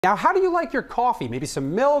Now, how do you like your coffee? Maybe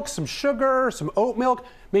some milk, some sugar, some oat milk,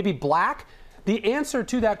 maybe black? The answer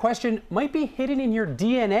to that question might be hidden in your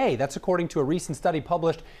DNA. That's according to a recent study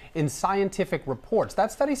published in Scientific Reports.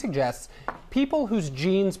 That study suggests people whose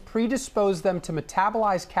genes predispose them to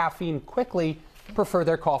metabolize caffeine quickly prefer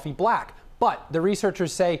their coffee black. But the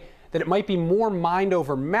researchers say that it might be more mind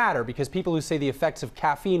over matter, because people who say the effects of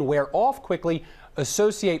caffeine wear off quickly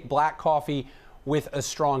associate black coffee with a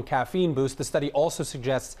strong caffeine boost. The study also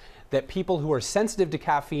suggests that people who are sensitive to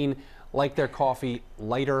caffeine like their coffee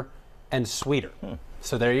lighter and sweeter.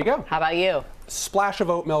 So there you go. How about you? Splash of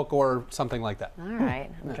oat milk or something like that. All right,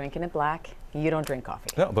 I'm drinking it black. You don't drink coffee.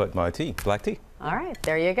 No, but my tea, black tea. All right,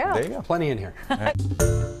 there you go. There you go. Plenty in here.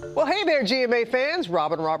 Well, hey there, GMA fans.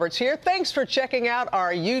 Robin Roberts here. Thanks for checking out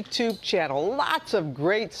our YouTube channel. Lots of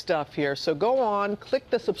great stuff here. So go on, click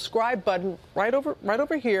the subscribe button right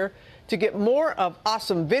over here to get more of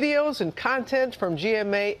awesome videos and content from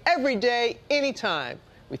GMA every day, anytime.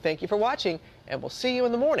 We thank you for watching, and we'll see you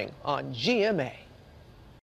in the morning on GMA.